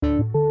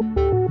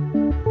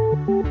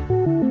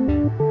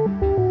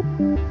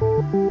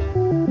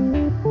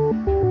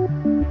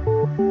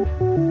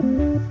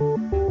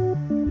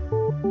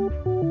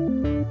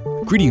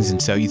Greetings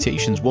and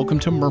salutations. Welcome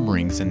to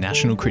Murmurings, a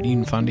National Credit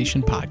Union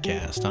Foundation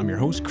podcast. I'm your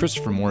host,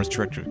 Christopher Morris,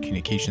 Director of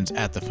Communications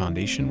at the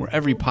Foundation, where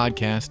every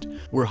podcast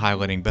we're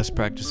highlighting best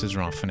practices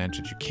around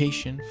financial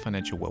education,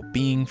 financial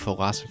well-being,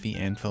 philosophy,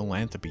 and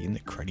philanthropy in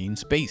the credit union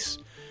space.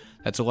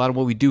 That's a lot of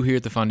what we do here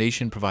at the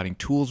Foundation, providing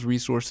tools,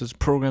 resources,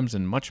 programs,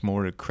 and much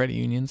more to credit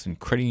unions and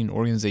credit union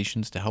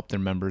organizations to help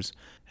their members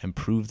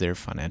improve their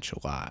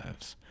financial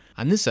lives.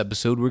 On this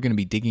episode, we're going to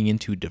be digging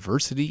into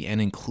diversity and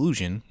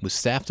inclusion with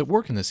staff that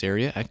work in this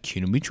area at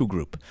CUNA Mutual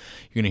Group.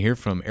 You're going to hear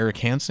from Eric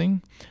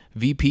Hansing,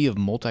 VP of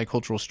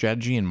Multicultural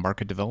Strategy and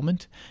Market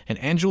Development, and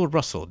Angela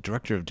Russell,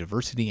 Director of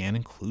Diversity and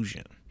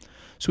Inclusion.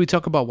 So we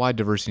talk about why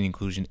diversity and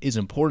inclusion is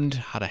important,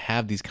 how to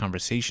have these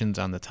conversations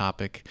on the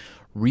topic,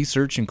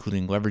 research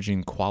including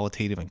leveraging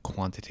qualitative and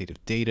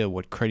quantitative data,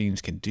 what credit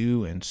unions can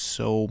do, and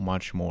so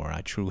much more.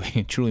 I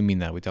truly mean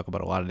that. We talk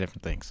about a lot of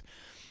different things.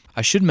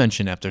 I should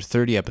mention, after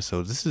 30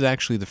 episodes, this is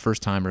actually the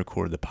first time I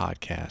recorded the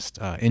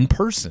podcast in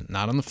person,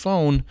 not on the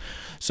phone.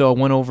 So I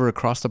went over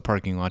across the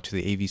parking lot to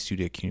the AV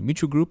studio at CUNA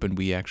Mutual Group, and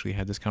we actually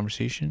had this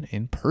conversation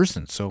in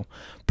person. So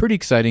pretty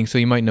exciting. So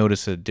you might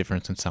notice a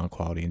difference in sound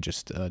quality and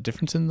just a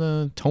difference in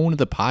the tone of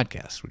the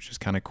podcast, which is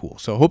kind of cool.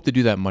 So I hope to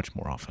do that much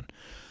more often.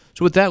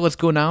 So with that, let's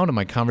go now to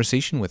my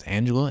conversation with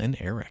Angela and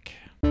Eric.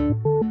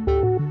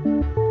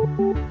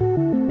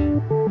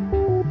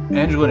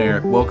 Angela and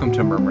Eric, welcome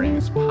to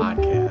Murmurings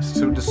podcast.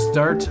 So to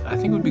start, I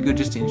think it would be good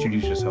just to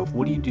introduce yourself.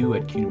 What do you do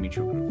at CUNA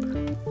Mutual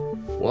Group?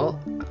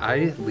 Well,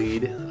 I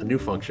lead a new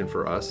function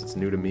for us. It's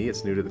new to me,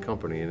 it's new to the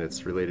company, and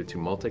it's related to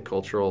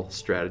multicultural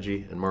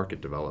strategy and market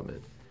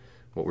development.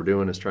 What we're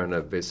doing is trying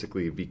to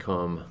basically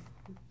become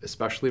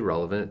especially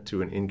relevant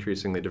to an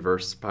increasingly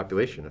diverse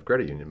population of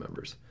credit union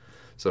members.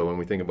 So when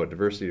we think about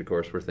diversity, of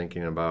course, we're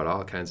thinking about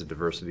all kinds of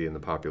diversity in the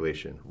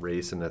population,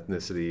 race and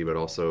ethnicity, but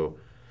also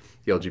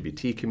the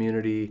LGBT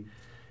community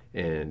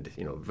and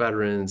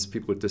veterans,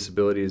 people with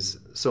disabilities,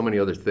 so many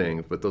other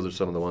things, but those are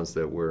some of the ones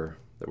that we're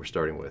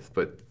starting with.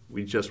 But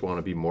we just want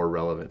to be more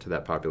relevant to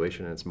that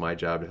population, and it's my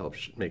job to help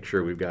make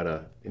sure we've got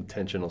an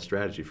intentional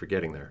strategy for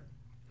getting there.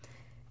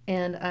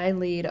 And I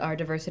lead our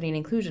diversity and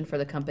inclusion for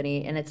the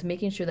company, and it's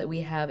making sure that we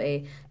have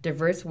a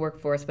diverse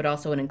workforce, but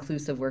also an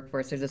inclusive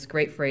workforce. There's this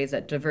great phrase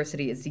that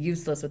diversity is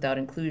useless without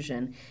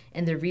inclusion,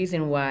 and the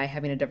reason why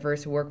having a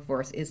diverse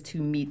workforce is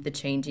to meet the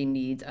changing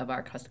needs of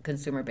our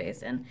consumer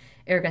base. And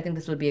Eric, I think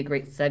this would be a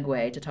great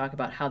segue to talk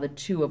about how the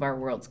two of our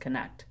worlds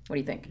connect. What do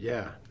you think?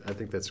 Yeah, I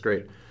think that's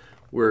great.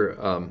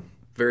 We're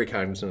very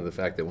cognizant of the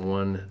fact that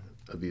one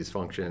of these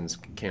functions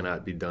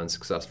cannot be done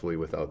successfully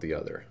without the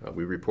other.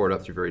 We report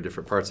up through very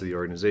different parts of the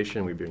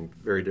organization. We bring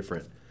very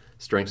different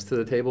strengths to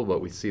the table,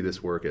 but we see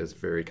this work as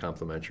very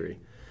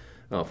complementary.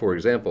 For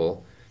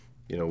example,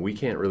 we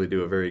can't really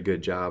do a very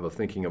good job of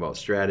thinking about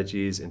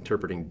strategies,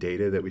 interpreting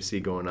data that we see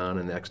going on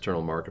in the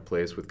external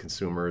marketplace with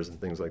consumers and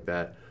things like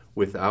that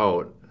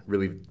without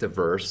really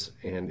diverse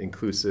and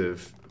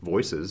inclusive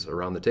voices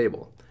around the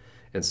table.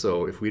 And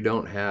so if we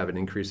don't have an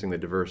increasingly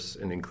diverse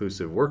and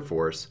inclusive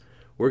workforce,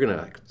 we're going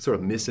to sort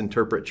of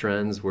misinterpret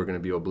trends. We're going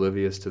to be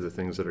oblivious to the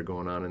things that are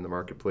going on in the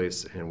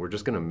marketplace, and we're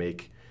just going to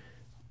make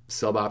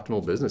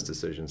suboptimal business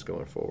decisions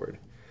going forward.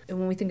 And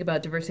when we think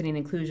about diversity and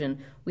inclusion,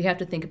 we have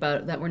to think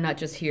about that we're not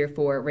just here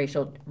for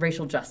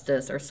racial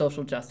justice or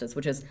social justice,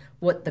 which is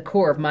what the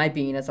core of my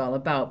being is all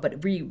about,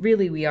 but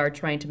really we are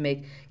trying to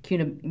make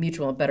CUNA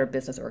Mutual a better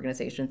business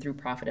organization through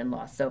profit and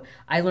loss. So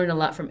I learned a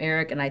lot from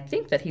Eric, and I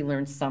think that he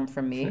learned some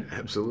from me.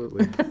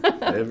 Absolutely.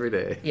 Every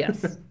day.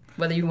 Yes.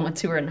 Whether you want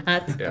to or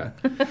not.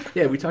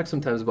 Yeah, we talk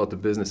sometimes about the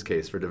business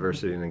case for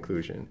diversity and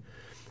inclusion.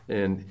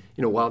 And,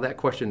 while that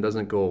question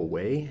doesn't go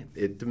away,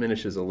 it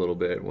diminishes a little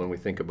bit when we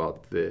think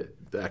about the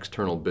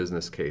external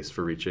business case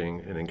for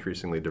reaching an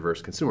increasingly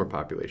diverse consumer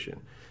population.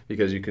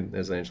 Because you can,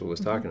 as Angela was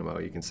talking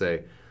about, you can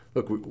say,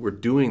 look, we're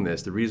doing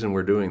this. The reason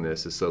we're doing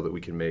this is so that we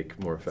can make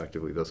more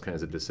effectively those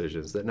kinds of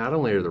decisions that not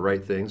only are the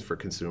right things for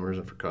consumers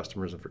and for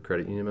customers and for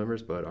credit union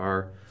members, but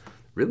are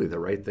really the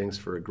right things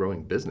for a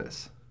growing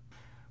business.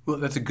 Well,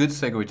 that's a good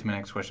segue to my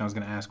next question. I was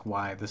going to ask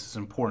why this is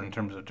important in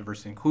terms of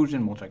diversity and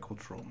inclusion,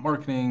 multicultural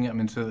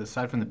marketing. So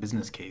aside from the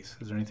business case,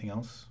 is there anything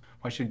else?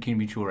 Why should CUNA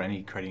Mutual or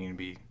any credit union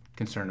be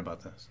concerned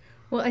about this?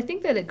 Well, I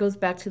think that it goes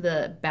back to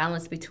the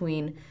balance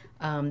between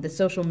the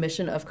social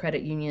mission of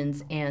credit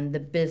unions and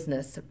the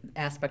business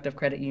aspect of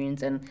credit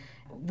unions. And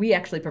we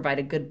actually provide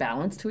a good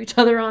balance to each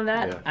other on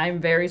that. Yeah. I'm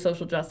very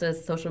social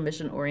justice, social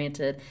mission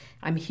oriented.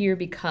 I'm here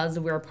because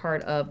we're a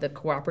part of the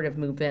cooperative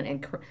movement,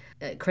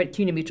 and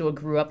CUNA Mutual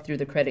grew up through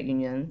the credit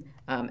union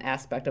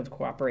aspect of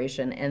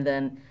cooperation. And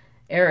then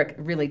Eric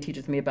really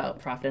teaches me about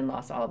profit and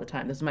loss all the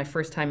time. This is my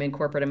first time in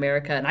corporate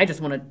America, and I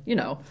just want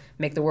to,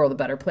 make the world a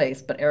better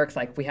place. But Eric's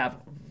like,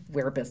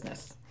 we're a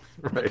business.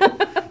 Right.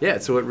 Yeah,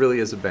 so it really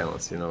is a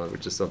balance,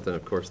 which is something,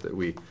 of course, that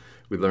we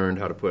learned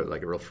how to put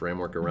like a real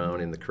framework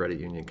around in the credit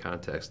union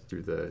context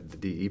through the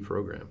DE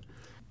program.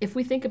 If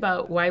we think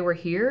about why we're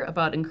here,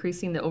 about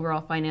increasing the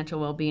overall financial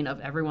well-being of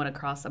everyone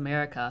across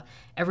America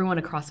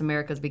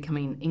is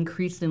becoming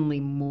increasingly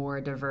more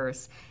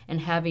diverse,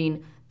 and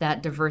having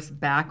that diverse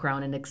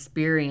background and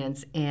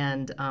experience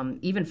and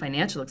even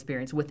financial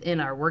experience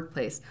within our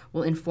workplace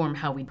will inform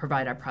how we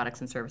provide our products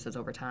and services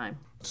over time.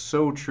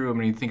 So true. I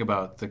mean, you think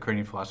about the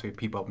creating philosophy of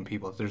people helping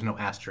people. There's no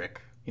asterisk,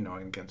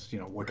 against,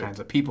 what kinds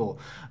of people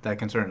that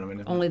concern. I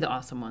mean, only the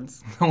awesome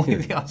ones. Only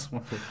the awesome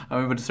ones. I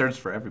mean, but it serves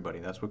for everybody.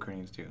 That's what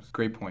Craneans do.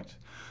 Great point.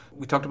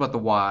 We talked about the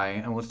why,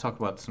 and let's talk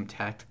about some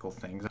tactical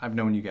things. I've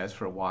known you guys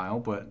for a while,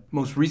 but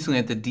most recently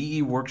at the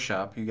DE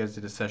workshop, you guys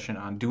did a session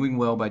on doing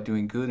well by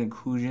doing good.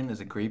 Inclusion is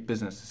a great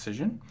business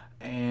decision.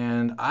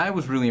 And I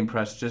was really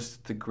impressed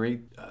just the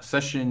great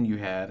session you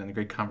had and the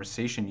great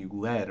conversation you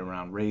led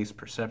around race,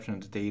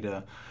 perceptions,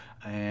 data.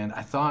 And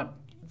I thought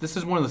this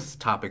is one of the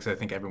topics I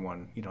think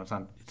everyone,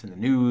 it's in the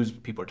news,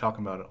 people are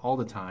talking about it all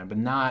the time, but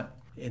not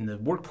in the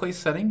workplace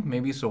setting,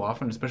 maybe so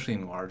often, especially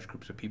in large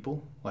groups of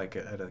people, like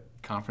at a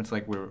conference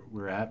like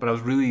we're at. But I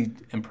was really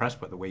impressed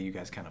by the way you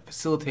guys kind of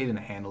facilitated and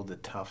handled the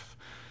tough,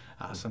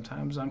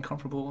 sometimes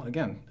uncomfortable,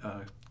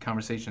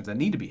 conversations that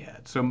need to be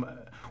had. So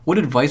what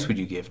advice would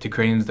you give to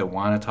Craneans that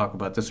want to talk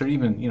about this, or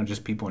even,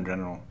 just people in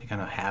general to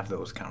kind of have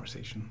those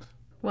conversations?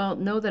 Well,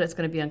 know that it's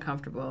going to be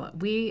uncomfortable.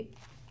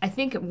 I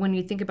think when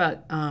you think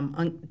about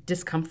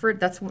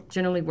discomfort, that's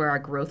generally where our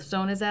growth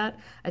zone is at.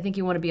 I think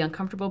you want to be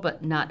uncomfortable,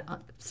 but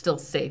not still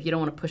safe. You don't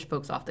want to push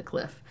folks off the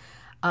cliff.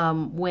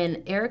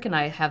 When Eric and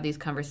I have these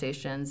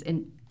conversations,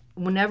 and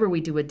whenever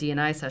we do a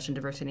D&I session,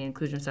 diversity and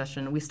inclusion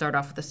session, we start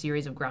off with a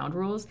series of ground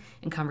rules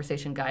and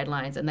conversation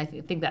guidelines, and I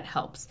think that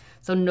helps.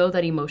 So know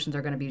that emotions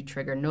are going to be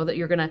triggered. Know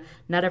that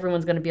not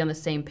everyone's going to be on the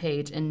same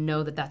page, and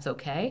know that that's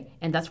okay,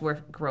 and that's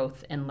where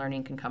growth and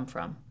learning can come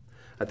from.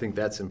 I think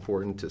that's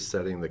important to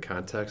setting the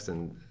context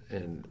and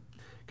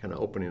kind of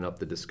opening up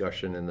the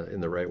discussion in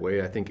the right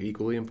way. I think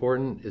equally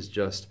important is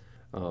just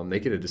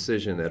making a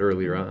decision that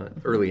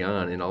early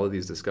on in all of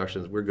these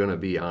discussions, we're going to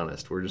be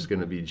honest. We're just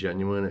going to be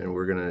genuine, and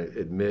we're going to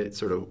admit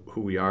sort of who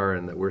we are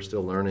and that we're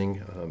still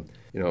learning.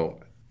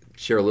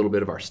 Share a little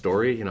bit of our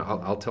story.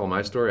 I'll tell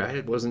my story. I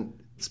wasn't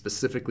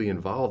specifically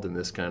involved in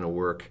this kind of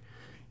work,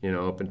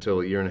 up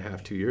until a year and a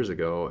half, 2 years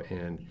ago,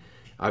 and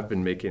I've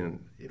been making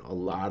a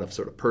lot of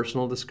sort of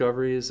personal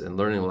discoveries and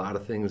learning a lot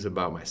of things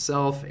about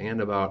myself and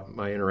about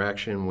my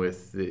interaction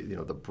with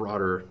the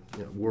broader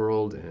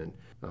world and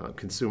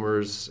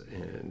consumers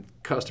and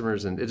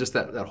customers, and just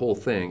that whole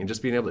thing, and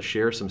just being able to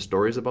share some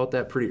stories about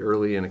that pretty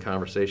early in a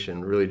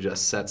conversation really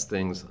just sets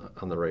things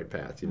on the right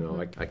path.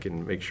 I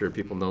can make sure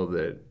people know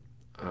that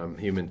I'm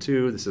human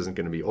too. This isn't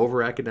going to be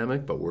over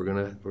academic, but we're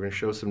gonna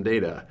show some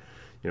data.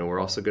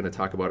 We're also going to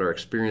talk about our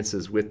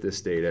experiences with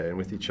this data and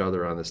with each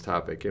other on this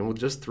topic. And we'll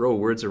just throw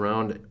words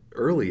around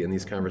early in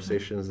these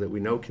conversations that we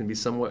know can be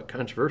somewhat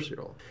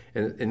controversial.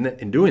 And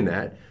in doing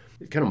that,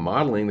 kind of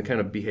modeling the kind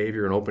of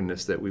behavior and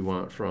openness that we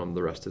want from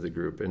the rest of the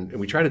group. And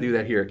we try to do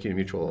that here at CUNY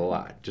Mutual a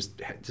lot.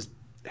 Just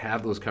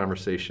have those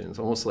conversations,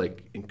 almost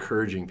like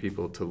encouraging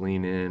people to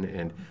lean in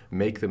and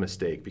make the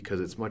mistake,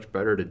 because it's much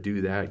better to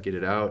do that, get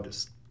it out,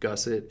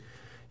 discuss it,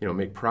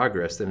 make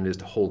progress than it is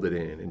to hold it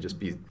in and just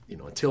be,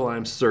 until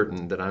I'm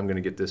certain that I'm going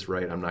to get this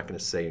right, I'm not going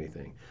to say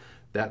anything.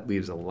 That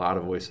leaves a lot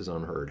of voices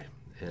unheard,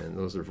 and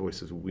those are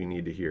voices we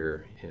need to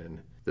hear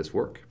in this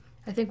work.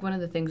 I think one of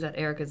the things that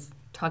Eric is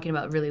talking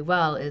about really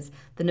well is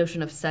the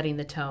notion of setting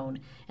the tone,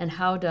 and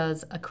how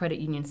does a credit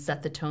union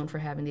set the tone for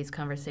having these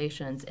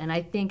conversations. And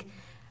I think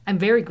I'm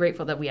very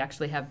grateful that we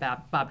actually have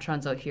Bob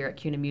Trunzo here at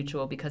CUNY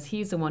Mutual, because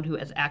he's the one who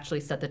has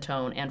actually set the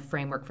tone and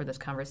framework for this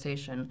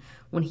conversation.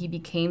 When he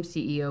became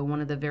CEO,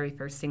 one of the very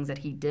first things that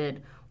he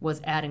did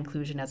was add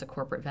inclusion as a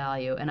corporate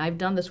value. And I've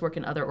done this work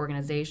in other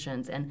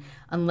organizations, and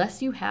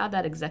unless you have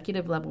that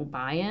executive level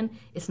buy-in,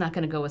 it's not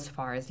going to go as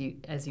far as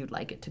you'd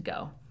like it to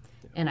go.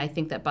 And I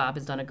think that Bob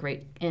has done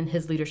and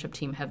his leadership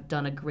team have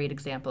done a great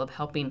example of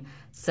helping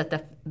set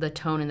the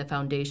tone and the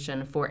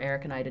foundation for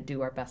Eric and I to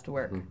do our best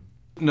work. Mm-hmm.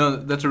 No,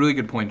 that's a really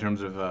good point in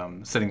terms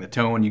of setting the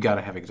tone. You got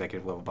to have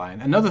executive level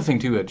buy-in. Another thing,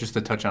 too, just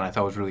to touch on, I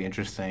thought was really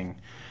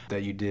interesting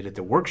that you did at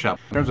the workshop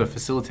in terms of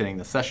facilitating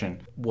the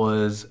session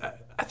was,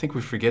 I think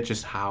we forget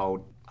just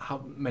how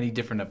many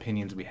different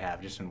opinions we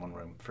have just in one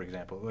room, for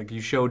example. Like you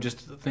show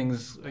just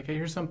things, like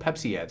here's some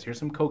Pepsi ads, here's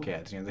some Coke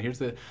ads, here's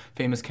the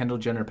famous Kendall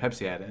Jenner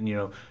Pepsi ad,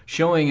 and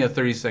showing a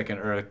 30-second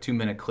or a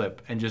 2-minute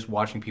clip and just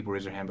watching people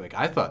raise their hand, like,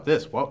 I thought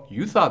this, well,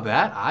 you thought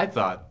that, I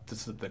thought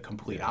this is the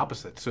complete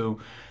opposite. So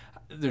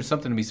there's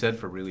something to be said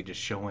for really just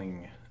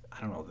showing,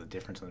 the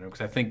difference in the room.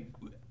 Because I think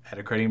at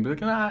a credit union,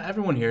 be like,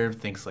 everyone here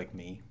thinks like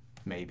me,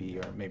 maybe,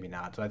 or maybe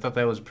not. So I thought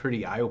that was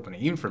pretty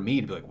eye-opening, even for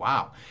me to be like,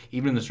 wow,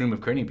 even in this room of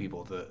credit union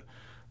people,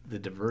 the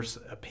diverse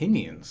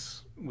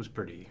opinions was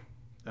pretty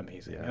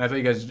amazing. Yeah. And I thought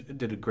you guys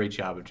did a great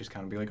job of just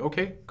kind of be like,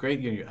 okay, great,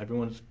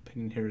 everyone's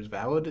opinion here is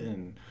valid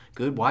and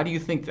good. Why do you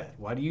think that?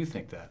 Why do you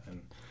think that?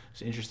 And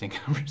it's an interesting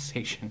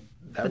conversation.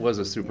 That was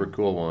a super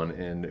cool one,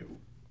 and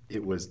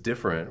it was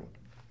different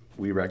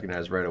we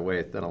recognized right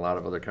away than a lot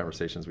of other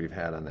conversations we've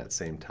had on that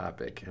same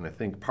topic. And I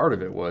think part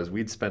of it was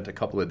we'd spent a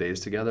couple of days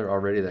together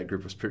already. That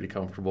group was pretty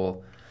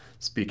comfortable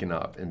speaking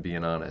up and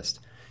being honest.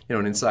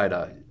 And inside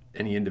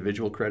any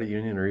individual credit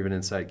union or even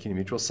inside CUNY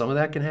Mutual, some of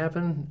that can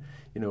happen,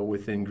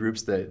 within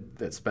groups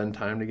that spend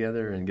time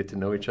together and get to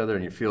know each other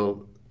and you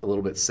feel a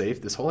little bit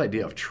safe. This whole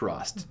idea of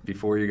trust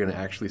before you're going to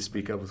actually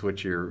speak up with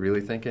what you're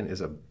really thinking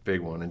is a big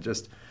one. And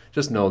just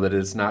know that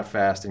it's not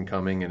fast in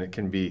coming, and it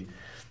can be,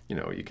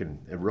 you can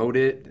erode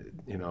it,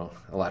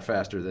 a lot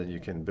faster than you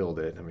can build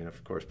it. I mean,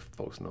 of course,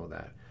 folks know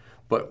that.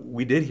 But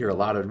we did hear a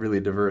lot of really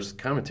diverse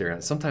commentary on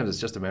it. Sometimes it's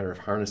just a matter of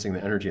harnessing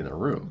the energy in the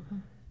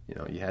room.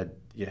 You had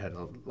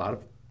a lot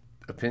of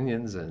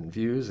opinions and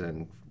views,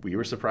 and we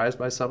were surprised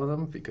by some of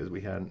them because we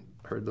hadn't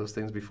heard those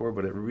things before,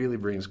 but it really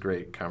brings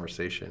great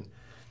conversation.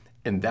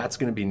 And that's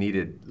going to be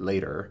needed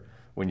later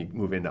when you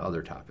move into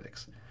other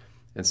topics.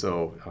 And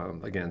so,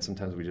 again,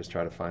 sometimes we just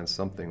try to find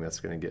something that's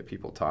going to get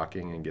people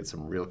talking and get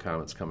some real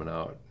comments coming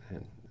out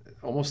and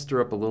almost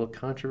stir up a little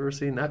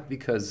controversy, not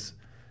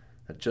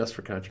just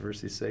for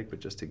controversy's sake, but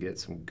just to get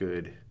some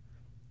good,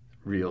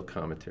 real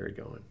commentary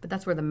going. But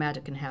that's where the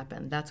magic can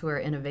happen. That's where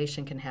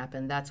innovation can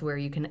happen. That's where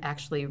you can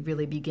actually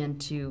really begin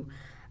to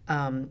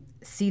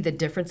see the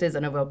differences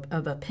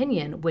of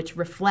opinion, which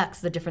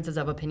reflects the differences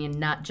of opinion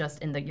not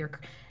just in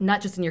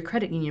your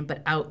credit union,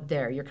 but out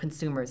there, your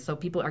consumers. So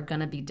people are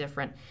going to be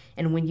different,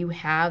 and when you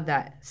have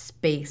that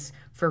space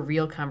for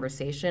real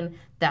conversation,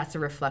 that's a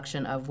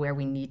reflection of where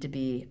we need to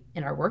be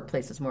in our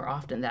workplaces more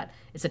often. That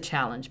it's a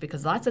challenge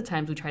because lots of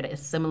times we try to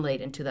assimilate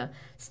into the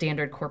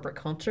standard corporate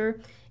culture.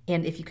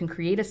 And if you can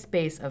create a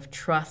space of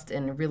trust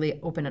and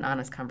really open and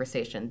honest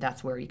conversation,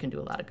 that's where you can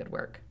do a lot of good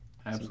work.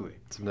 Absolutely.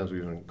 Sometimes we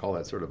even call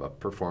that sort of a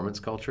performance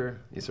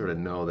culture. You sort of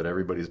know that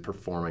everybody's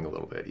performing a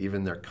little bit.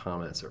 Even their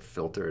comments are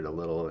filtered a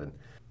little and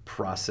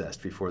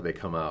processed before they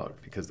come out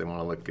because they want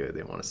to look good.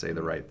 They want to say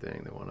the right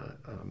thing. They want to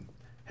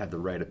have the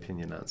right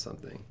opinion on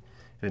something.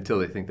 And until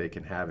they think they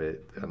can have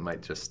it, it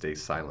might just stay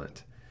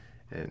silent.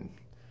 And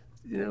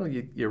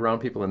you're around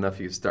people enough,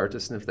 you start to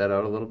sniff that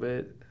out a little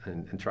bit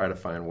and try to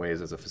find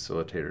ways as a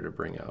facilitator to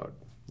bring out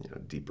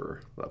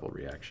deeper level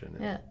reaction.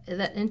 Yeah,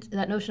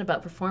 that notion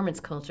about performance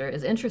culture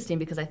is interesting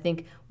because I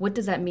think, what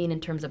does that mean in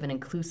terms of an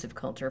inclusive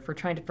culture? If we're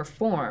trying to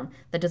perform,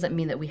 that doesn't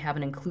mean that we have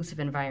an inclusive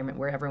environment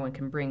where everyone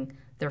can bring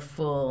their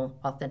full,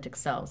 authentic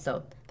selves.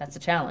 So that's a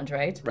challenge,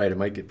 right? Right. It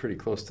might get pretty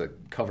close to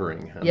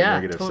covering on the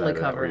negative totally side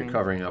of covering. that, where you're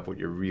covering up what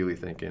you're really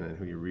thinking and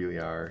who you really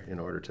are in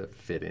order to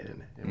fit in,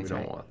 and That's we don't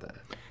right. want that.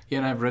 Yeah,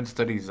 and I've read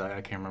studies,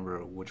 I can't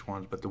remember which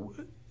ones, but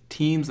the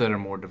teams that are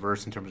more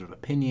diverse in terms of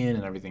opinion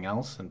and everything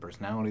else and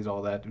personalities,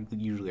 all that,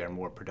 usually are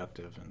more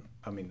productive. And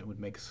I mean, it would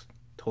make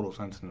total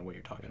sense in the way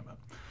you're talking about.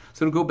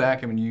 So to go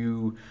back, I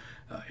mean,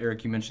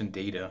 Eric, you mentioned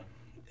data,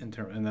 and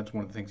that's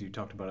one of the things you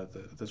talked about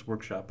at this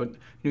workshop. But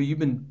you've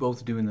been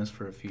both doing this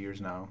for a few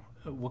years now.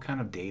 What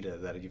kind of data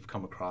that you've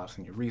come across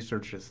in your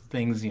research is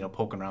things,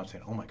 poking around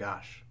saying, oh my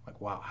gosh, like,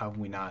 wow, how have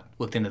we not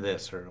looked into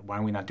this? Or why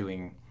are we not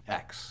doing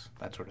X,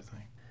 that sort of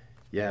thing?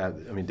 Yeah,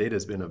 I mean, data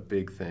has been a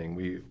big thing.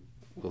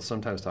 We'll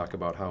sometimes talk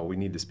about how we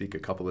need to speak a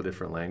couple of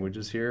different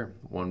languages here,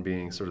 one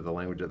being sort of the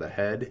language of the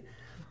head,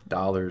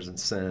 dollars and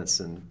cents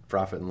and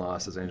profit and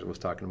loss, as Angela was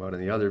talking about,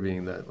 and the other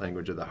being the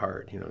language of the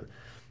heart,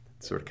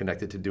 sort of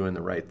connected to doing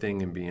the right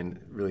thing and being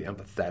really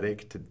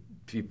empathetic to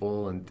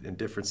people and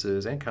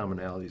differences and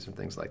commonalities and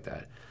things like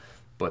that.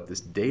 But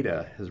this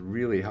data has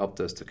really helped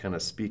us to kind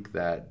of speak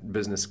that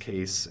business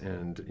case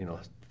and,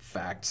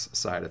 facts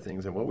side of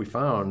things. And what we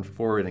found,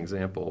 for an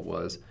example,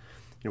 was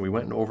we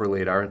went and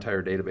overlaid our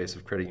entire database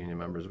of credit union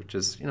members, which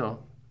is,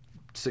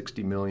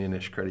 60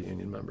 million-ish credit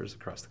union members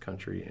across the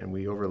country, and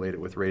we overlaid it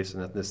with race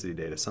and ethnicity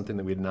data, something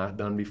that we had not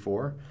done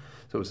before.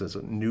 So it was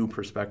a new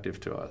perspective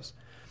to us.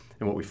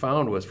 And what we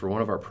found was, for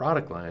one of our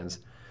product lines,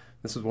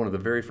 this was one of the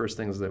very first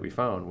things that we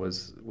found,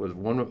 was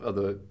one of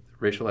the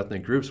racial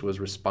ethnic groups was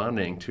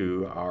responding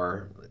to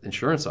our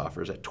insurance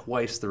offers at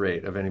twice the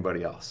rate of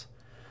anybody else.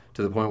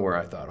 To the point where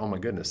I thought, oh my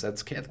goodness,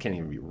 that can't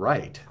even be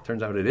right.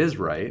 Turns out it is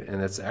right,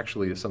 and that's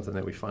actually something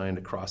that we find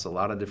across a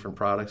lot of different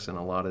products and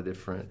a lot of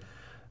different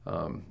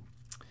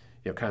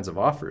kinds of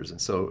offers. And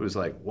so it was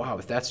like, wow,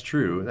 if that's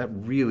true, that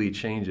really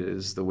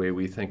changes the way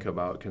we think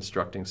about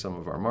constructing some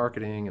of our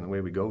marketing and the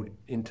way we go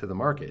into the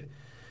market.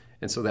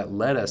 And so that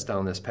led us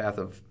down this path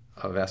of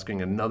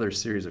asking another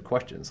series of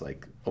questions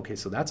like, okay,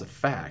 so that's a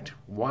fact.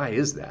 Why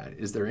is that?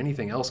 Is there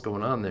anything else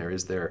going on there?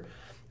 Is there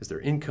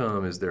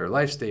income? Is there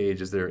life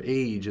stage? Is there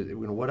age?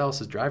 What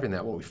else is driving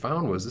that? What we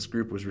found was this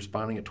group was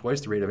responding at twice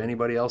the rate of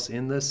anybody else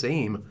in the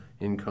same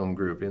income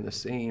group, in the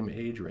same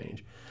age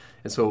range.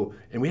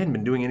 And we hadn't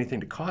been doing anything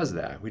to cause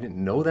that. We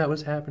didn't know that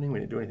was happening. We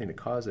didn't do anything to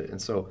cause it.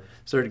 And so it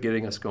started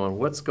getting us going,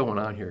 what's going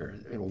on here?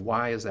 And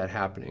why is that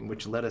happening?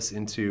 Which led us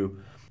into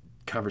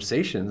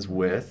conversations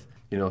with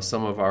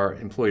some of our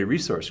employee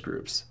resource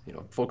groups,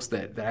 folks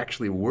that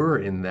actually were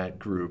in that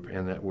group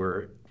and that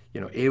were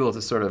able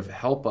to sort of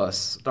help us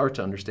start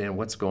to understand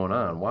what's going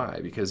on. Why?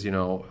 Because,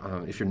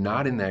 if you're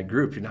not in that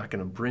group, you're not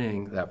going to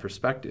bring that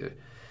perspective.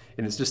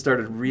 And it's just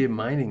started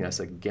reminding us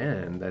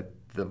again that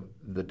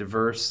the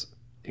diverse,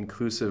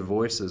 inclusive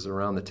voices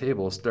around the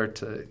table start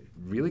to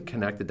really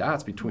connect the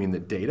dots between the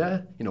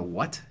data,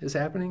 what is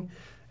happening,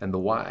 and the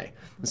why.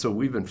 And so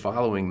we've been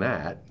following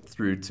that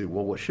through to,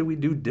 well, what should we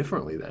do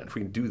differently then? If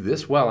we can do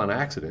this well on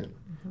accident,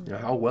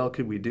 how well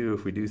could we do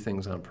if we do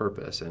things on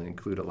purpose and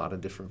include a lot of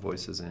different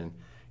voices in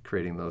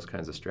creating those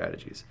kinds of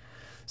strategies?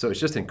 So it's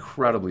just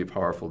incredibly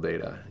powerful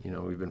data.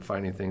 We've been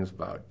finding things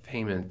about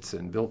payments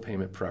and bill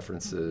payment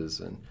preferences,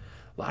 and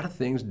a lot of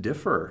things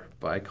differ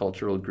by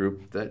cultural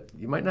group that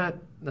you might not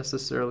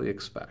necessarily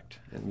expect.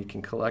 And you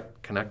can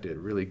connect it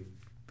really,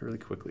 really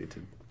quickly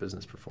to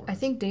business performance. I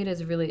think data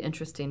is really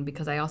interesting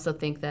because I also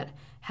think that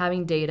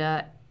having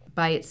data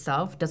by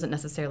itself doesn't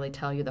necessarily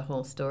tell you the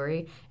whole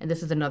story. And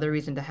this is another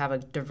reason to have a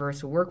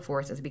diverse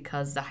workforce, is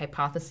because the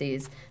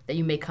hypotheses that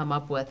you may come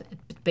up with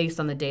based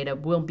on the data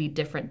will be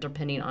different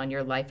depending on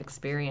your life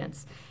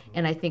experience.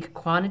 And I think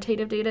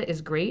quantitative data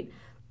is great,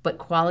 but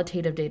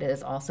qualitative data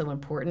is also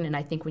important. And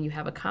I think when you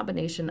have a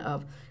combination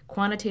of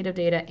quantitative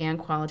data and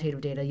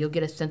qualitative data, you'll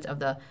get a sense of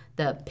the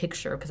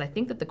picture, because I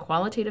think that the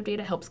qualitative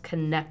data helps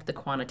connect the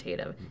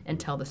quantitative and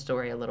tell the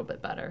story a little bit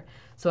better.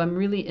 So I'm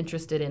really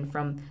interested in,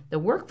 from the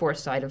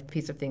workforce side of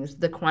piece of things,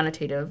 the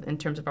quantitative in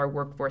terms of our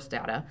workforce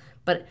data.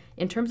 But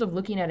in terms of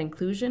looking at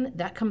inclusion,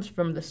 that comes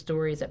from the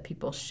stories that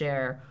people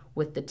share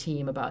with the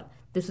team about,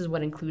 this is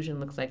what inclusion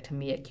looks like to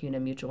me at CUNA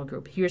Mutual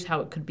Group. Here's how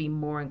it could be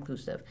more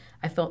inclusive.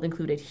 I felt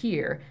included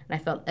here, and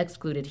I felt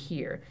excluded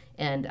here.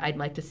 And I'd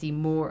like to see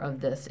more of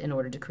this in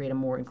order to create a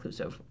more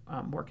inclusive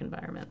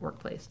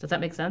workplace. Does that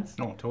make sense?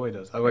 No, it totally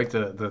does. I like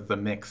the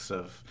mix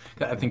of,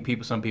 I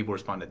think some people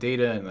respond to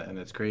data, and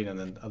it's great, and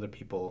then other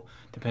people,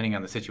 depending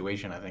on the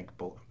situation, I think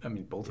both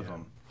of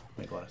them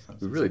make a lot of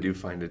sense. We really do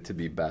find it to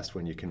be best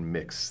when you can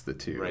mix the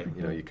two. Right.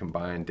 You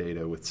combine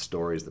data with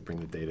stories that bring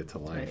the data to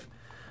life.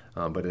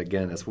 Right. But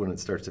again, that's when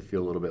it starts to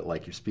feel a little bit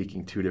like you're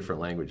speaking two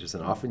different languages,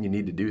 and often you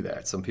need to do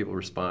that. Some people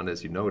respond,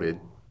 as you noted,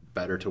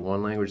 better to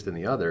one language than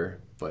the other,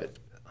 but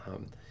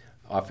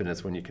often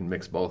it's when you can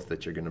mix both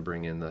that you're going to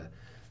bring in the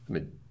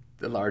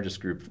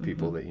largest group of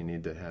people that you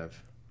need to have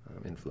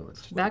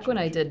influence. Back when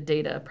I did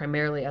data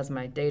primarily as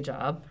my day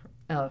job,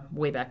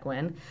 way back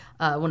when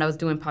I was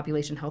doing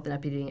population health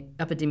and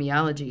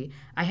epidemiology,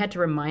 I had to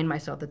remind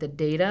myself that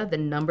the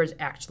numbers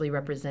actually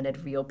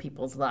represented real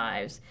people's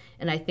lives.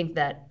 And I think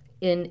that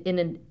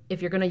if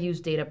you're going to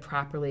use data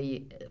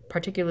properly,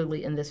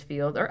 particularly in this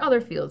field or other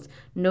fields,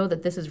 know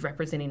that this is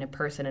representing a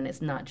person and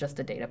it's not just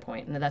a data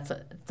point. And that's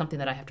something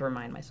that I have to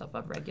remind myself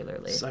of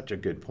regularly. Such a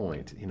good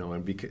point.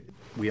 And because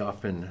I'm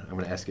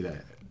going to ask you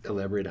to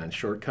elaborate on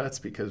shortcuts,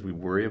 because we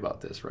worry about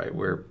this, right?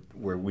 Where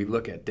we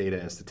look at data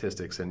and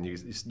statistics and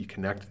you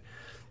connect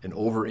an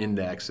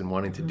over-index and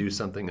wanting to do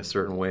something a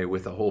certain way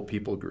with a whole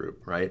people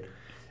group, right?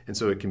 And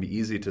so it can be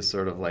easy to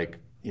sort of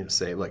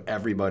say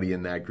everybody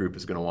in that group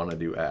is going to want to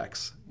do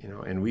X,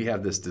 and we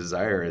have this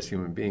desire as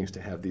human beings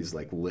to have these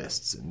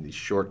lists and these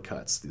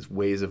shortcuts, these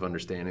ways of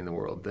understanding the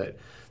world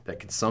that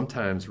can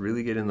sometimes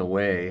really get in the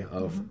way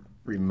of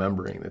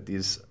remembering that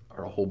these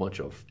are a whole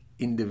bunch of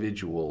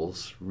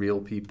individuals,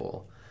 real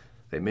people.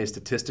 They may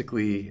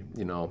statistically,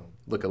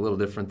 look a little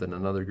different than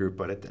another group,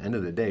 but at the end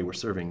of the day, we're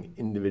serving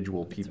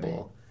individual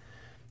people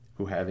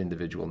who have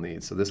individual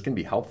needs. So this can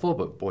be helpful,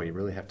 but boy, you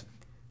really have to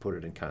put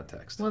it in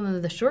context. Well,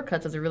 the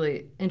shortcuts is a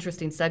really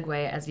interesting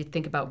segue as you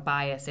think about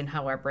bias and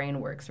how our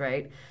brain works,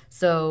 right?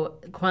 So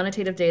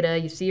quantitative data,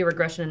 you see a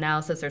regression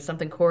analysis, there's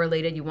something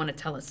correlated, you want to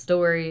tell a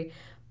story,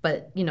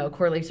 but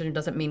correlation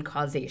doesn't mean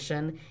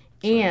causation.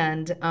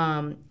 And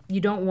you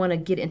don't want to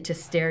get into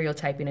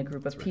stereotyping a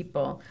group of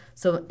people.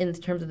 So in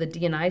terms of the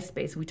D&I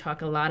space, we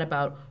talk a lot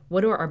about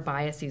what do our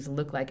biases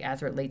look like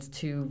as it relates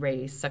to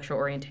race, sexual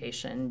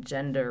orientation,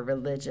 gender,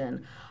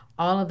 religion,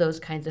 all of those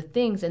kinds of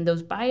things. And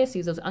those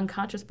biases, those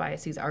unconscious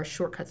biases, are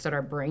shortcuts that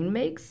our brain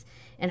makes.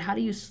 And how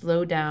do you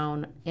slow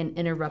down and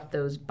interrupt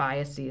those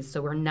biases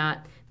so we're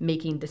not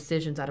making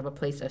decisions out of a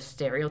place of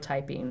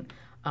stereotyping,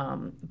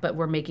 but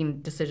we're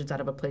making decisions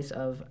out of a place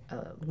of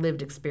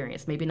lived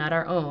experience, maybe not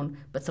our own,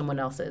 but someone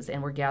else's,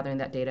 and we're gathering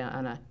that data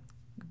on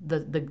the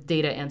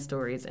data and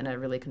stories in a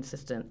really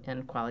consistent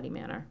and quality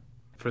manner.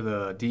 For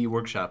the DE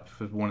workshop,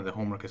 for one of the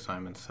homework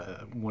assignments,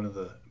 one of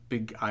the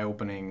big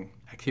eye-opening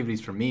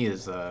activities for me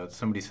is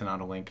somebody sent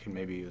out a link, and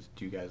maybe it was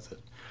you guys that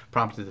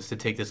prompted us to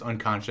take this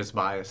unconscious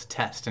bias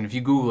test. And if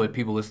you Google it,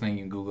 people listening,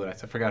 you can Google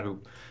it. I forgot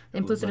who.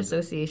 Implicit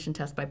association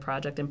test by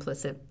Project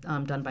Implicit,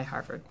 done by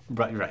Harvard.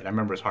 Right. I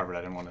remember it's Harvard.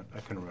 I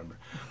couldn't remember.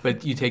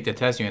 But you take the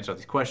test, you answer all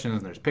these questions,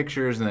 and there's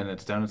pictures, and then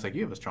it's done. It's like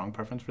you have a strong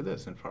preference for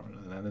this, and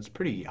then it's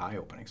pretty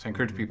eye-opening. So I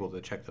encourage people to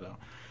check that out.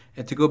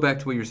 And to go back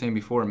to what you were saying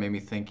before, it made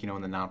me think. In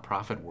the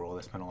nonprofit world,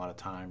 I spent a lot of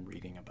time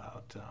reading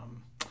about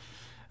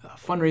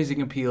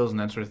fundraising appeals and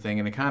that sort of thing,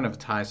 and it kind of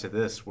ties to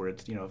this, where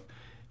it's if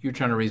you're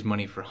trying to raise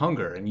money for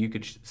hunger, and you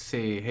could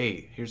say,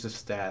 hey, here's a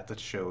stat that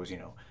shows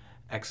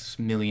X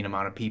million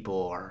amount of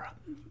people are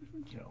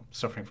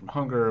suffering from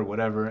hunger or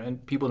whatever,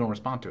 and people don't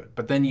respond to it.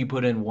 But then you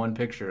put in one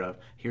picture of,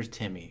 here's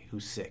Timmy,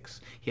 who's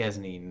 6. He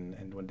hasn't eaten,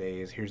 and one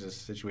day here's a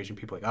situation.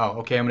 People are like, oh,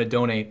 okay, I'm going to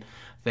donate.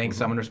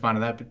 Thanks, I'm going to respond to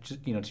that. But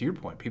just, to your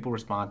point, people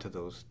respond to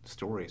those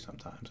stories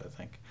sometimes, I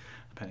think,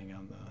 depending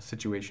on the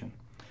situation.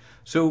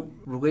 So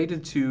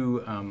related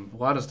to a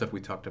lot of stuff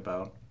we talked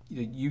about,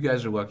 you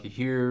guys are lucky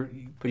here,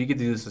 but you get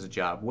to do this as a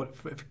job. What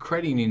if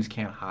credit unions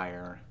can't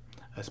hire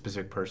a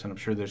specific person? I'm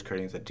sure there's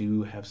credit unions that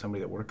do have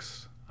somebody that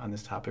works on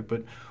this topic,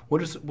 but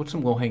what's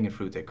some low-hanging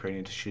fruit that credit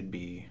unions should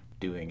be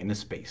doing in this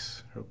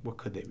space, or what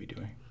could they be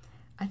doing?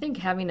 I think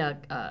having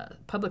a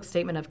public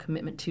statement of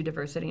commitment to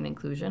diversity and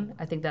inclusion,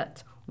 I think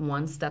that's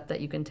one step that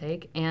you can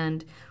take.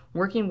 And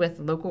working with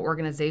local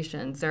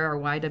organizations, there are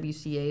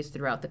YWCAs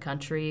throughout the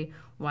country.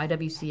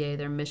 YWCA,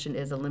 their mission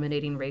is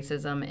eliminating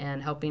racism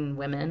and helping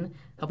women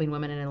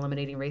in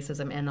eliminating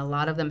racism. And a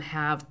lot of them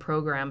have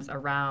programs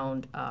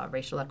around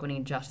racial equity,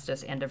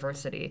 justice, and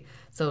diversity.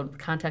 So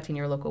contacting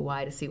your local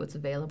Y to see what's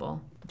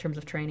available in terms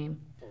of training.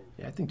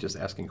 Yeah, I think just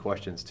asking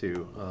questions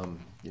too.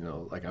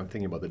 Like I'm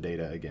thinking about the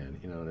data again.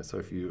 And so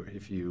if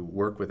you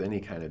work with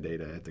any kind of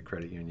data at the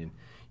credit union,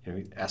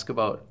 ask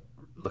about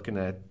looking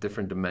at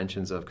different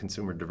dimensions of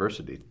consumer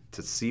diversity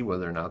to see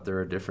whether or not there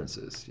are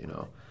differences.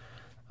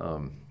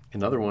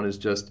 Another one is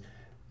just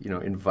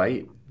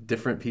invite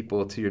different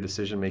people to your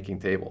decision-making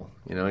table.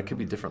 It could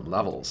be different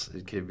levels.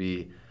 It could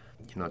be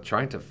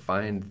trying to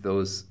find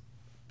those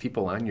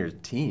people on your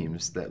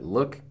teams that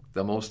look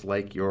the most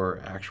like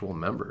your actual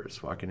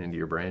members walking into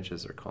your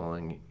branches or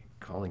calling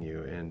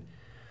you, and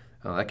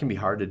that can be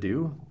hard to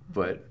do,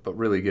 but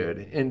really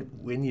good. And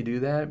when you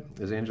do that,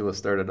 as Angela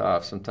started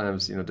off,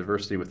 sometimes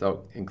diversity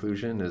without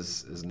inclusion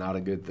is not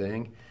a good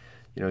thing.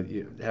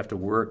 You have to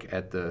work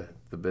at the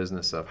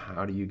business of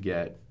how do you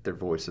get their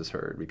voices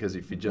heard, because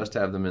if you just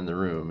have them in the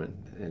room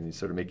and you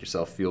sort of make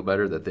yourself feel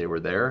better that they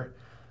were there,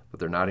 but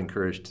they're not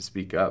encouraged to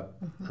speak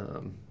up,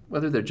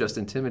 whether they're just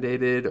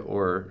intimidated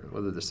or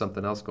whether there's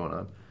something else going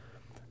on.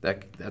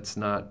 That's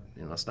not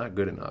it's not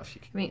good enough.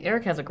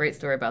 Eric has a great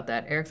story about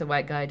that. Eric's a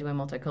white guy doing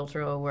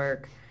multicultural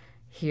work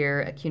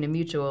here at CUNA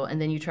Mutual, and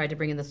then you tried to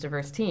bring in this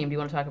diverse team. Do you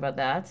want to talk about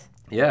that?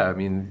 Yeah,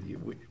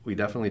 we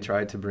definitely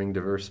tried to bring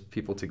diverse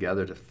people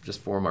together to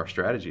just form our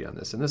strategy on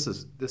this. And this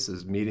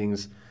is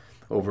meetings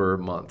over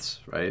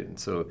months, right? And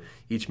so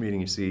each meeting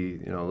you see,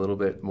 a little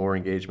bit more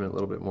engagement.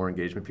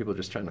 People are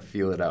just trying to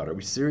feel it out. Are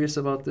we serious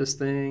about this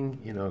thing?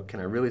 Can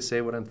I really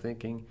say what I'm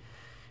thinking?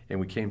 And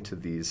we came to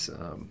these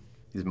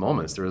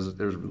moments. There was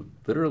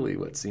literally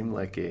what seemed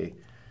like a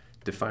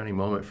defining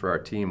moment for our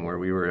team where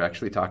we were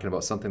actually talking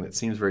about something that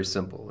seems very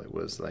simple. It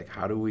was like,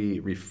 how do we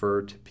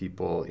refer to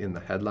people in the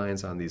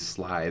headlines on these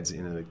slides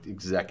in an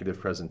executive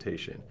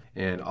presentation?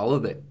 And all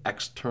of the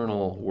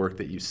external work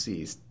that you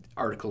see,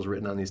 articles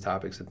written on these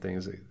topics and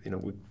things,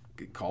 we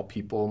call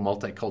people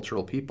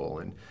multicultural people,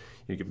 and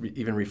you could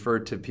even refer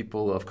to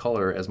people of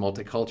color as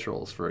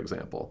multiculturals, for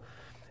example.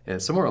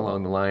 And somewhere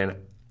along the line,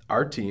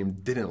 our team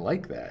didn't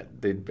like that.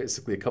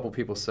 A couple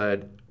people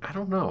said, I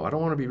don't know, I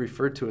don't want to be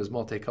referred to as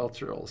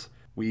multiculturals.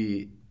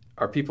 We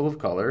are people of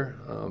color.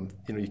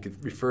 You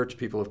could refer to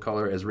people of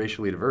color as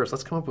racially diverse.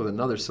 Let's come up with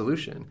another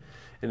solution.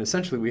 And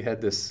essentially we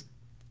had this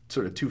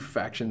sort of two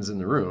factions in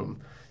the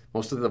room.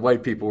 Most of the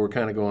white people were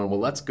kind of going, well,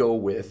 let's go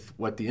with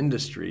what the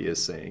industry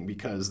is saying,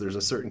 because there's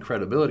a certain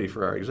credibility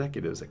for our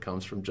executives that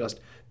comes from just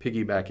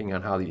piggybacking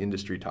on how the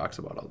industry talks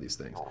about all these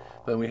things.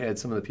 But then we had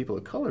some of the people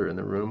of color in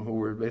the room who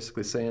were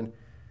basically saying,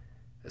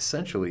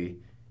 essentially,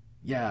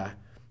 yeah,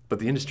 but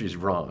the industry is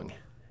wrong.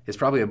 It's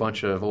probably a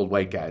bunch of old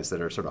white guys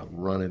that are sort of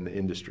running the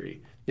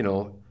industry,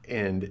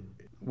 and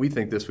we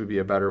think this would be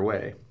a better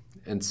way.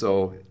 And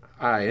so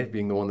I,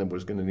 being the one that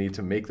was going to need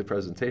to make the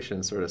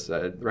presentation, sort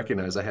of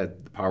recognized I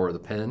had the power of the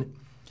pen,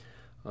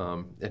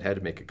 and had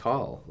to make a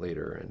call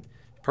later. And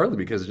partly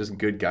because of just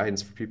good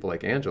guidance for people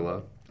like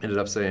Angela, ended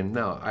up saying,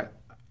 no,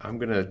 I'm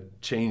going to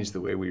change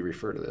the way we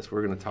refer to this.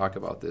 We're going to talk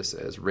about this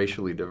as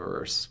racially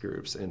diverse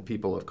groups and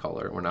people of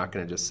color. We're not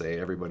going to just say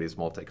everybody's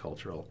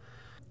multicultural.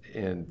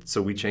 And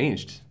so we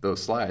changed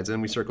those slides,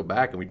 and we circled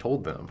back and we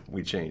told them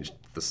we changed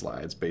the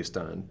slides based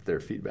on their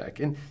feedback.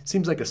 And it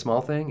seems like a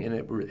small thing, and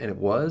it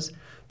was,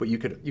 but you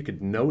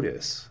could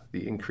notice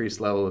the increased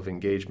level of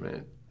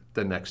engagement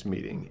the next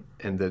meeting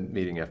and the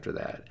meeting after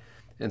that.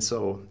 And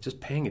so just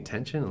paying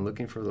attention and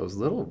looking for those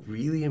little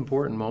really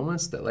important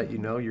moments that let you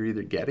know you're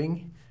either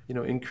getting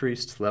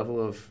increased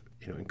level of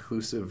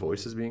inclusive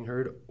voices being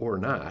heard or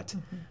not,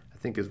 I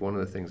think is one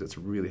of the things that's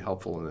really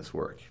helpful in this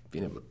work,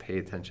 being able to pay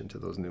attention to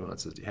those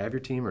nuances. Do you have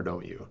your team or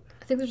don't you?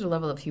 I think there's a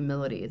level of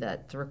humility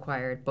that's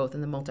required both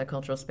in the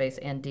multicultural space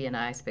and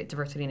D&I space,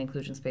 diversity and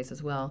inclusion space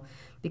as well,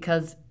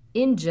 because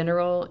in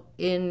general,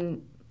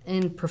 in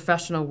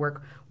professional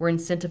work, we're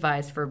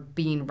incentivized for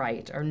being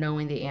right or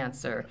knowing the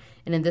answer.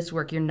 And in this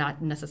work, you're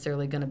not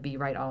necessarily going to be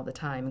right all the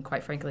time. And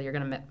quite frankly, you're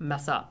going to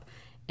mess up.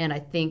 And I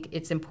think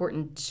it's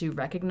important to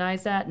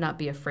recognize that, not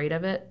be afraid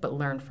of it, but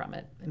learn from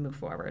it and move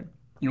forward.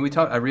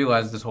 I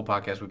realize this whole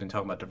podcast we've been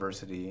talking about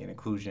diversity and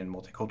inclusion,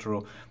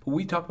 multicultural, but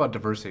we talk about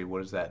diversity.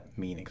 What does that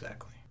mean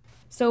exactly?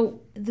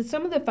 So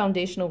some of the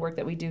foundational work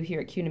that we do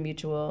here at CUNA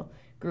Mutual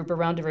Group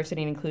around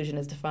diversity and inclusion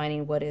is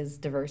defining what is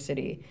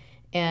diversity.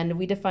 And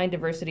we define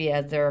diversity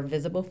as there are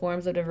visible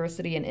forms of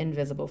diversity and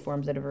invisible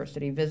forms of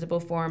diversity.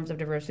 Visible forms of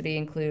diversity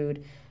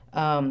include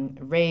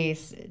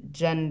race,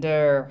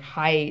 gender,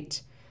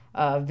 height,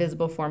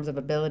 visible forms of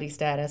ability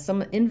status.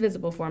 Some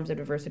invisible forms of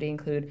diversity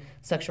include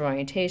sexual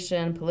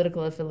orientation,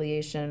 political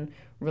affiliation,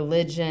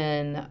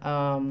 religion,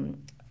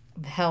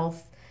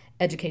 health,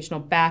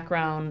 educational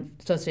background,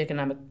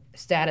 socioeconomic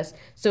status.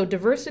 So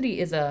diversity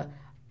is a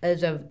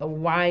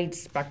wide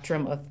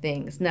spectrum of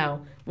things.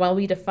 Now, while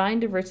we define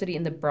diversity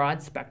in the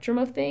broad spectrum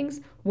of things,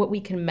 what we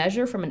can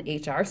measure from an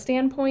HR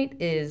standpoint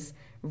is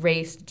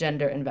race,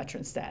 gender, and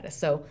veteran status.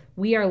 So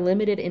we are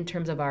limited in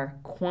terms of our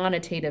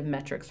quantitative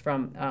metrics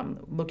from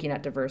looking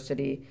at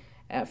diversity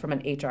from an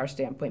HR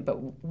standpoint, but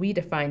we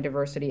define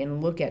diversity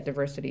and look at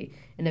diversity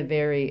in a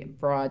very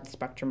broad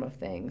spectrum of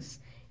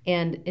things.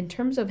 And in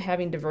terms of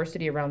having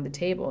diversity around the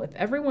table, if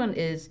everyone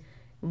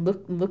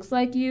looks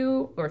like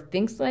you or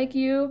thinks like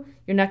you,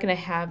 you're not going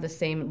to have the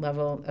same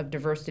level of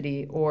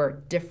diversity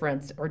or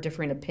difference or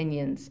differing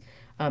opinions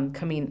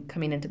coming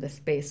into the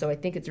space. So I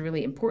think it's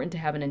really important to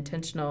have an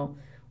intentional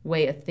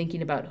way of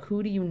thinking about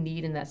who do you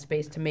need in that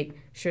space to make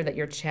sure that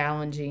you're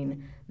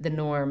challenging the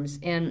norms.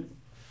 And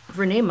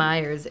Renee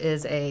Myers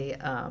is a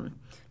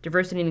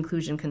diversity and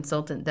inclusion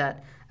consultant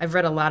that I've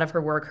read a lot of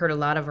her work, heard a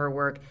lot of her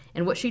work,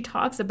 and what she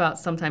talks about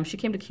sometimes, she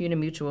came to CUNA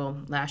Mutual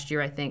last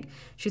year, I think.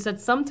 She said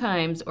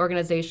sometimes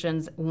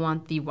organizations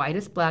want the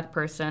whitest black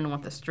person,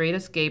 want the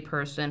straightest gay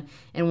person,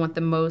 and want the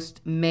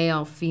most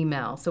male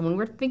female. So when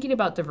we're thinking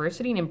about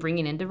diversity and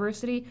bringing in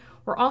diversity,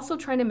 we're also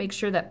trying to make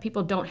sure that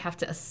people don't have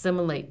to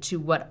assimilate to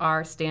what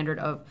our standard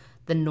of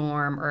the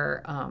norm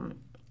or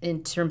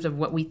in terms of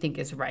what we think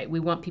is right. We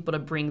want people to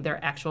bring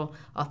their actual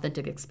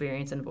authentic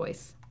experience and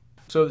voice.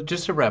 So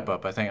just to wrap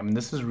up, I think,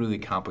 this is really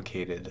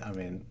complicated.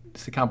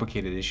 It's a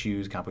complicated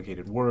issues,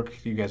 complicated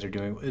work you guys are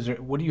doing.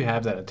 What do you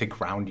have to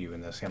ground you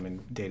in this,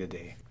 day to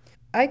day?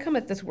 I come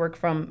at this work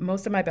from,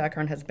 most of my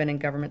background has been in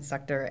government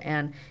sector,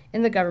 and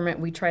in the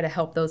government we try to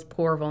help those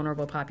poor,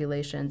 vulnerable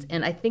populations,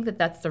 and I think that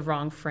that's the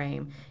wrong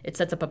frame. It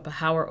sets up a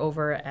power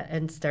over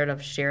instead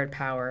of shared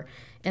power.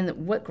 And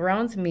what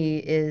grounds me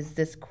is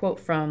this quote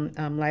from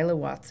Lila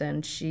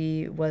Watson.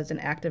 She was an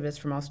activist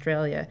from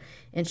Australia,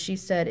 and she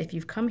said, "If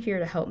you've come here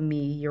to help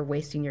me, you're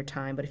wasting your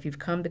time, but if you've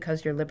come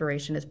because your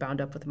liberation is bound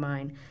up with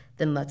mine,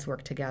 then let's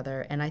work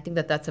together." And I think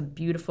that that's a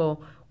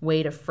beautiful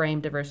way to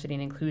frame diversity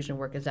and inclusion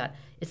work, is that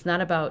it's not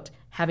about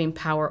having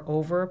power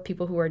over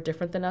people who are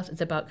different than us.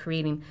 It's about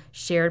creating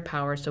shared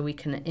power so we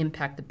can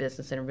impact the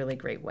business in really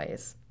great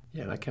ways.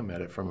 Yeah, and I come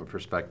at it from a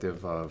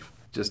perspective of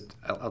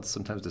I'll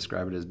sometimes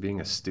describe it as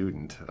being a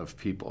student of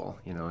people,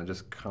 and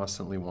just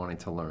constantly wanting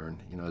to learn.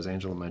 As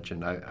Angela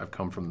mentioned, I've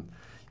come from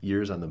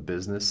years on the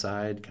business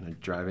side, kind of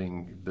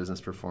driving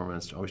business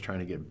performance, always trying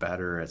to get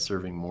better at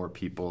serving more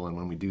people. And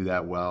when we do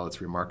that well,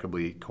 it's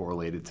remarkably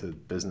correlated to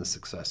business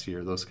success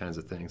here, those kinds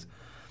of things.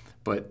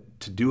 But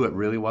to do it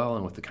really well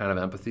and with the kind of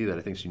empathy that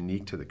I think is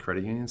unique to the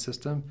credit union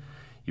system,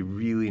 you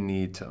really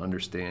need to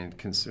understand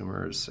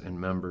consumers and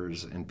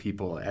members and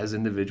people as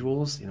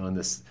individuals, and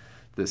this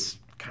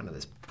kind of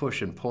this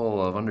push and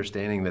pull of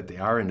understanding that they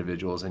are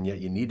individuals, and yet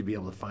you need to be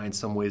able to find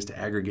some ways to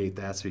aggregate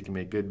that so you can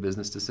make good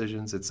business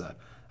decisions.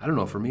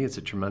 For me, it's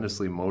a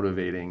tremendously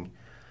motivating,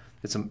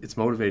 it's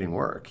motivating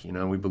work.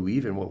 We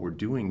believe in what we're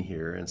doing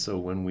here, and so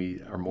when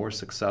we are more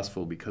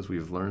successful because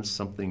we've learned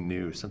something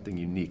new, something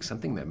unique,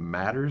 something that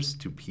matters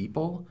to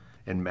people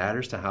and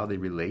matters to how they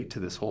relate to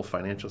this whole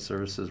financial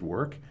services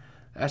work,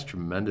 that's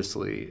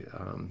tremendously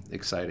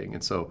exciting.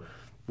 And so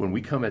when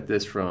we come at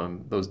this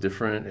from those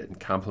different and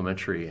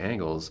complementary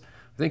angles,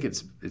 I think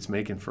it's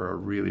making for a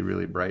really,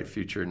 really bright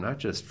future, not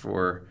just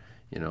for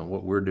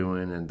what we're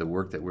doing and the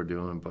work that we're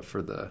doing, but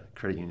for the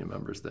credit union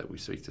members that we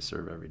seek to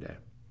serve every day.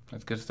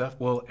 That's good stuff.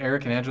 Well,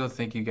 Eric and Angela,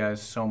 thank you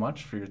guys so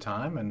much for your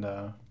time, and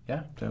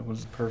that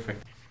was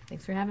perfect.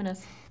 Thanks for having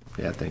us.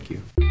 Yeah, thank you.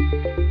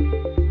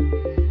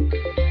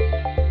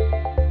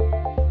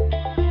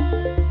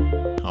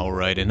 All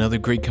right, another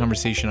great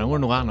conversation. I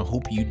learned a lot, and I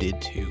hope you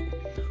did too.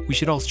 We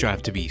should all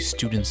strive to be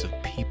students of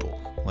people,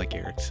 like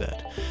Eric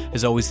said.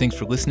 As always, thanks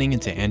for listening,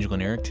 and to Angela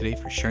and Eric today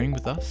for sharing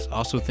with us.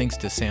 Also, thanks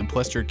to Sam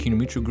Plester at CUNA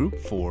Mutual Group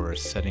for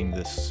setting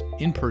this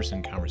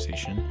in-person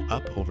conversation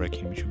up over at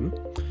CUNA Mutual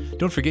Group.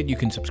 Don't forget, you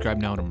can subscribe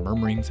now to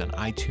Murmurings on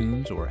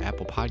iTunes or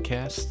Apple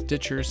Podcasts,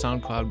 Stitcher,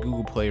 SoundCloud,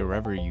 Google Play, or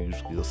wherever you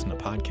usually listen to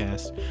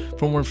podcasts.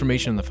 For more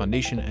information on the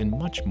foundation and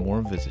much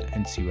more, visit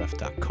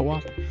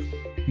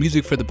ncref.coop.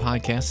 Music for the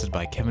podcast is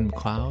by Kevin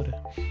MacLeod.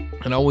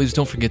 And always,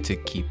 don't forget to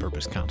keep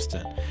purpose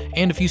constant.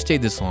 And if you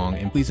stayed this long,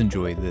 and please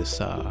enjoy this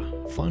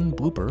fun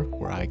blooper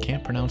where I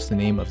can't pronounce the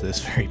name of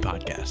this very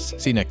podcast.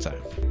 See you next time.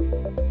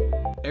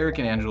 Eric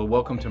and Angela,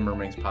 welcome to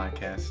Mermaids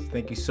Podcast.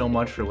 Thank you so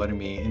much for letting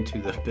me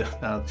into the...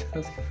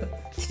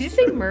 Did you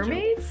say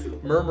mermaids?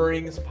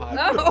 Murmurings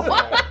Podcast. Oh.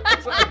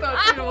 I thought,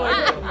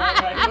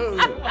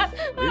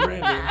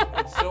 rebranding.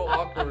 It's so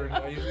awkward.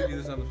 I usually do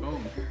this on the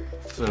phone.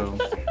 So...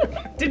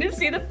 Did you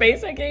see the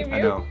face I gave you?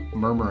 I know.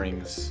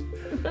 murmurings.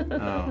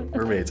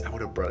 Mermaids. I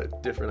would have brought a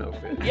different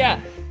outfit. Yeah,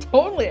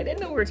 totally. I didn't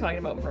know we were talking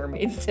about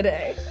mermaids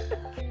today.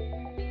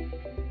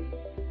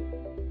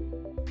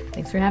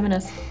 Thanks for having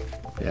us.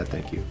 Yeah,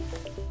 thank you.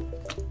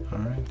 All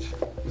right.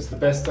 It was the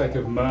best like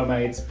of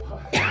mermaids.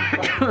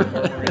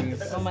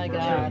 Oh my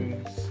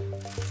God.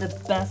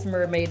 The best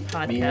mermaid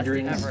podcast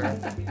Meanderings.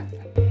 ever.